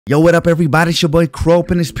Yo, what up everybody, it's your boy KROW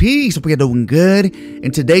and his peace. Hope you're doing good. In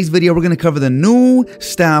today's video, we're going to cover the new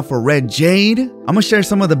style for Red Jade. I'm going to share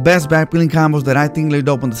some of the best BackBling combos that I think look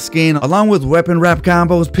dope on the skin, along with weapon wrap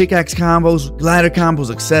combos, pickaxe combos, glider combos,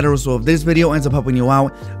 etc. So if this video ends up helping you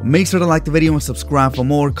out, make sure to like the video and subscribe for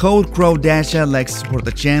more. Code KROW-LEX to support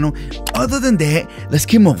the channel. Other than that, let's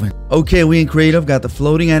keep moving. Okay, we in creative, got the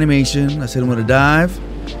floating animation. Let's hit him with a dive.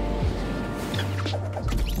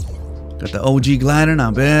 Got the OG glider,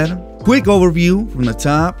 not bad. Quick overview from the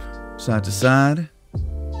top, side to side.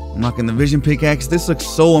 I'm rocking the vision pickaxe. This looks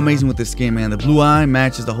so amazing with this skin, man. The blue eye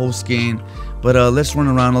matches the whole skin. But let's run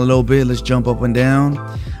around a little bit. Let's jump up and down.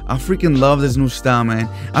 I freaking love this new style, man.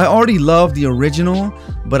 I already love the original,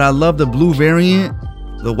 but I love the blue variant.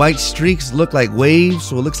 The white streaks look like waves,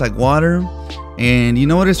 so it looks like water. And you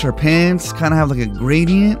notice her pants kind of have like a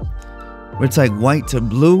gradient, where it's like white to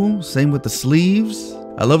blue. Same with the sleeves.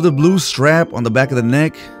 I love the blue strap on the back of the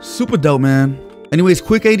neck. Super dope, man. Anyways,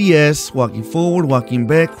 quick ADS, walking forward, walking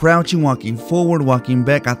back, crouching, walking forward, walking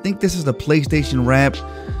back. I think this is the PlayStation wrap.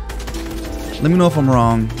 Let me know if I'm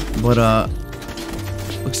wrong, but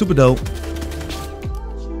looks super dope.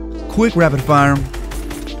 Quick rapid fire.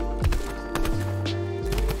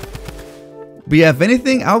 But yeah, if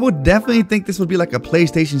anything, I would definitely think this would be like a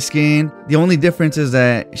PlayStation skin. The only difference is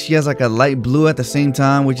that she has like a light blue at the same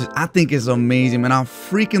time, which is, I think is amazing, man. I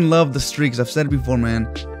freaking love the streaks. I've said it before, man.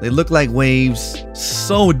 They look like waves.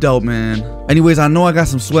 So dope, man. Anyways, I know I got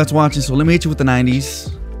some sweats watching, so let me hit you with the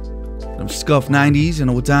 90s. Them scuffed 90s, you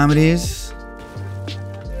know what time it is.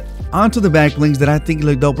 On to the BackBlings that I think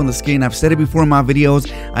look dope on the skin. I've said it before in my videos.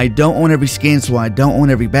 I don't own every skin, so I don't own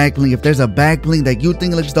every BackBling. If there's a BackBling that you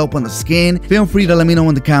think looks dope on the skin, feel free to let me know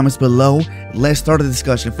in the comments below. Let's start the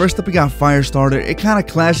discussion. First up, we got Firestarter. It kind of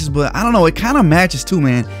clashes, but I don't know. It kind of matches too,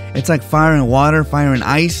 man. It's like fire and water, fire and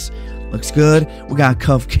ice. Looks good. We got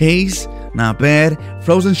Cuff Case. Not bad.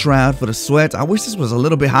 Frozen Shroud for the sweats. I wish this was a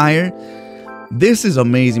little bit higher. This is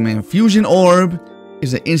amazing, man. Fusion Orb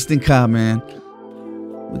is an instant cop, man.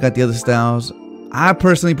 We got the other styles. I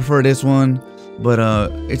personally prefer this one, but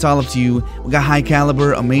it's all up to you. We got High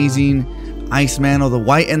Caliber, amazing. Ice Mantle, the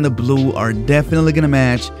white and the blue are definitely gonna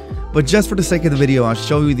match, but just for the sake of the video, I'll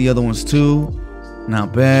show you the other ones too.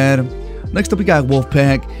 Not bad. Next up, we got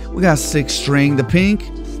Wolfpack. We got 6 string. The pink,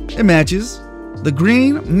 it matches. The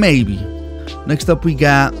green, maybe. Next up, we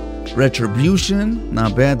got Retribution.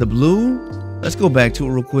 Not bad. The blue, let's go back to it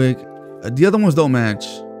real quick. The other ones don't match.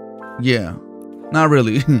 Yeah. Not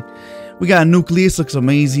really. We got Nucleus, looks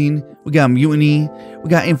amazing. We got Mutiny. We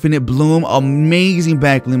got Infinite Bloom, amazing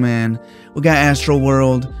BackBling, man. We got Astro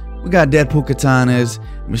World. We got Deadpool Katanas,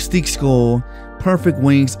 Mystique Skull, Perfect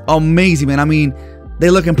Wings, amazing, man. I mean, they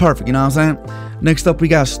looking perfect, you know what I'm saying? Next up, we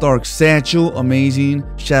got Stark Satchel, amazing.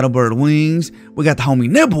 Shadowbird Wings. We got the homie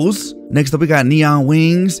Nibbles. Next up, we got Neon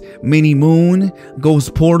Wings, Mini Moon,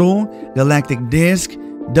 Ghost Portal, Galactic Disc,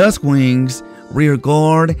 Dusk Wings, Rear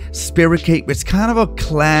Guard, Spirit Cape. It's kind of a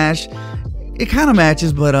clash. It kind of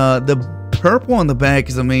matches, but the purple on the back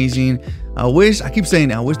is amazing. I keep saying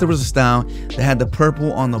that, I wish there was a style that had the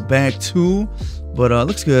purple on the back too, but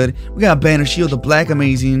looks good. We got Banner Shield, the black,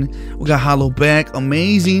 amazing. We got Hollow Back,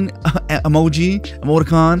 amazing.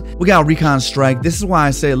 Emoticon. We got Recon Strike. This is why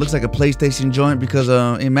I say it looks like a PlayStation joint, because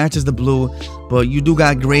it matches the blue, but you do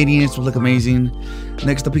got gradients to look amazing.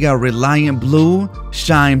 Next up, we got Reliant Blue,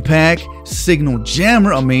 Shine Pack, Signal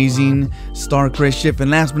Jammer, amazing. Star Crest Shift, and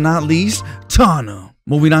last but not least, Tana.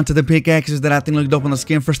 Moving on to the pickaxes that I think look dope on the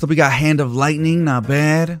skin. First up, we got Hand of Lightning, not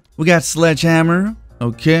bad. We got Sledgehammer,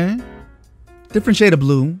 okay. Different shade of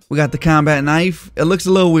blue. We got the Combat Knife. It looks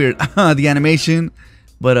a little weird, the animation,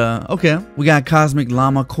 but okay. We got Cosmic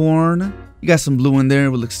Llama Corn. You got some blue in there,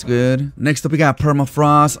 it looks good. Next up, we got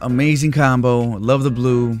Permafrost, amazing combo. Love the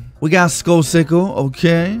blue. We got Skull Sickle,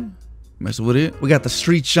 okay. Mess with it. We got the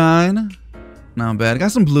Street Shine, not bad.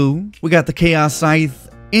 Got some blue. We got the Chaos Scythe,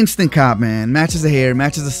 instant cop, man. Matches the hair,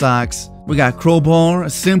 matches the socks. We got Crowbar,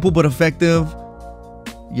 simple but effective.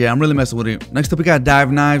 Yeah, I'm really messing with it. Next up, we got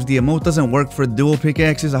Dive Knives. The emote doesn't work for dual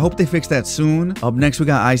pickaxes. I hope they fix that soon. Up next, we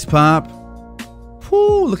got Ice Pop.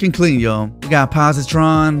 Whew, looking clean, yo. We got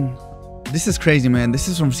Positron. This is crazy, man. This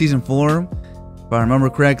is from season 4, if I remember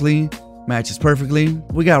correctly. Matches perfectly.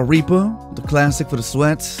 We got Reaper, the classic for the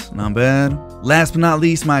sweats. Not bad. Last but not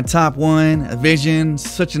least, my top one, Vision.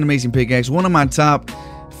 Such an amazing pickaxe. One of my top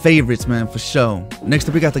favorites, man, for sure. Next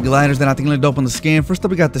up, we got the gliders that I think look dope on the skin. First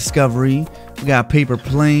up, we got Discovery. We got Paper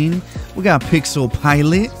Plane. We got Pixel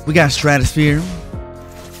Pilot. We got Stratosphere.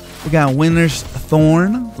 We got Winter's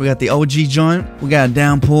Thorn. We got the OG joint. We got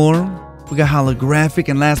Downpour. We got Holographic,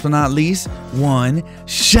 and last but not least, One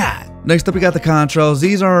Shot. Next up, we got the contrails.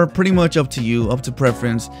 These are pretty much up to you, up to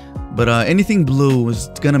preference. But anything blue is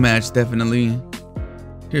gonna match, definitely.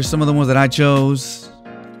 Here's some of the ones that I chose.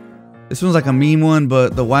 This one's like a meme one,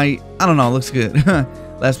 but the white, I don't know, looks good.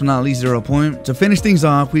 Last but not least, 0 point. To finish things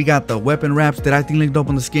off, we got the weapon wraps that I think looked dope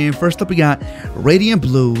on the skin. First up, we got Radiant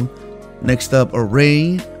Blue. Next up,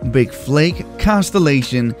 Array, Big Flake,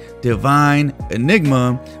 Constellation, Divine,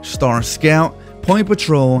 Enigma, Star Scout, Point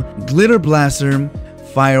Patrol, Glitter Blaster,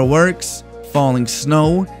 Fireworks, Falling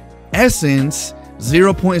Snow, Essence.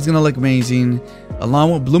 0 point is gonna look amazing,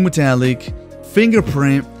 along with Blue Metallic,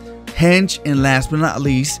 Fingerprint, Hench, and last but not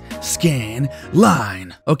least, Scan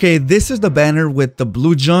Line. Okay, this is the banner with the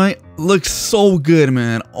blue joint. Looks so good,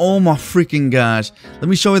 man. Oh my freaking gosh. Let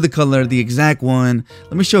me show you the color, the exact one.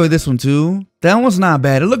 Let me show you this one too. That one's not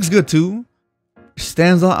bad. It looks good too.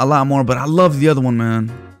 Stands out a lot more, but I love the other one,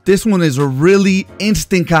 man. This one is a really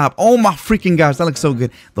instant cop. Oh my freaking gosh, that looks so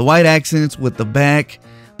good. The white accents with the back,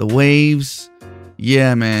 the waves.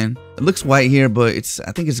 Yeah, man. It looks white here, but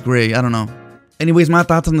I think it's gray. I don't know. Anyways, my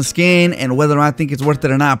thoughts on the skin and whether I think it's worth it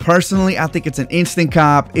or not. Personally, I think it's an instant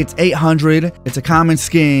cop. It's 800. It's a common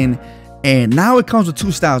skin. And now it comes with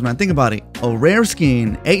 2 styles, man. Think about it. A rare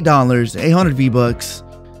skin, $8, 800 V-Bucks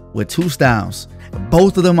with 2 styles.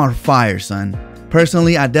 Both of them are fire, son.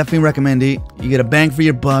 Personally, I definitely recommend it. You get a bang for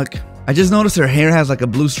your buck. I just noticed her hair has like a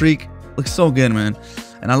blue streak. Looks so good, man.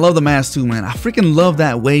 And I love the mask too, man. I freaking love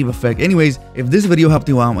that wave effect. Anyways, if this video helped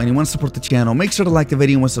you out and you want to support the channel, make sure to like the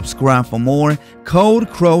video and subscribe for more. Code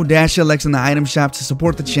KROW-LX in the item shop to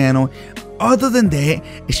support the channel. Other than that,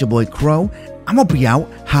 it's your boy KROW. I'm gonna be out.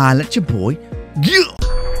 Holla at your boy. Yeah!